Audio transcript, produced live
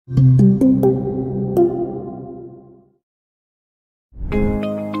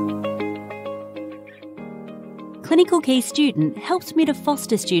ClinicalKey Student helps me to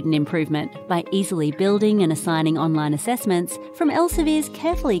foster student improvement by easily building and assigning online assessments from Elsevier's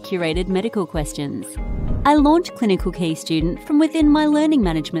carefully curated medical questions. I launch ClinicalKey Student from within my learning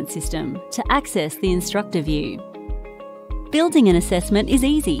management system to access the instructor view. Building an assessment is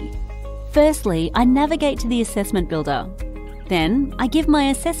easy. Firstly, I navigate to the assessment builder. Then, I give my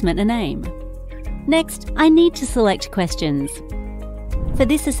assessment a name. Next, I need to select questions. For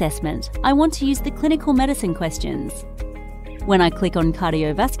this assessment, I want to use the clinical medicine questions. When I click on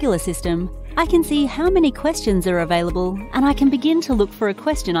cardiovascular system, I can see how many questions are available and I can begin to look for a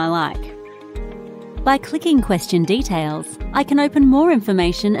question I like. By clicking question details, I can open more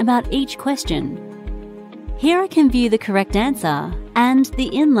information about each question. Here I can view the correct answer and the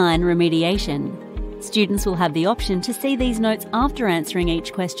inline remediation. Students will have the option to see these notes after answering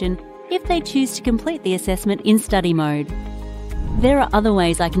each question if they choose to complete the assessment in study mode. There are other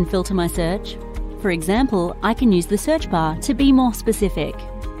ways I can filter my search. For example, I can use the search bar to be more specific.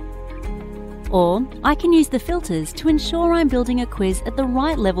 Or I can use the filters to ensure I'm building a quiz at the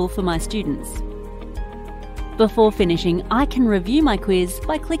right level for my students. Before finishing, I can review my quiz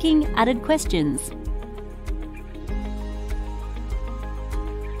by clicking Added Questions.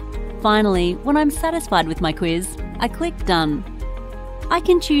 Finally, when I'm satisfied with my quiz, I click Done. I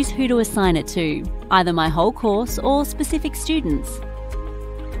can choose who to assign it to, either my whole course or specific students.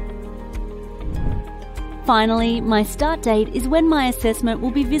 Finally, my start date is when my assessment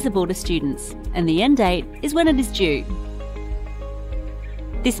will be visible to students, and the end date is when it is due.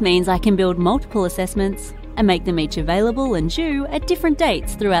 This means I can build multiple assessments and make them each available and due at different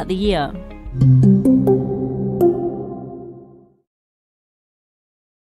dates throughout the year.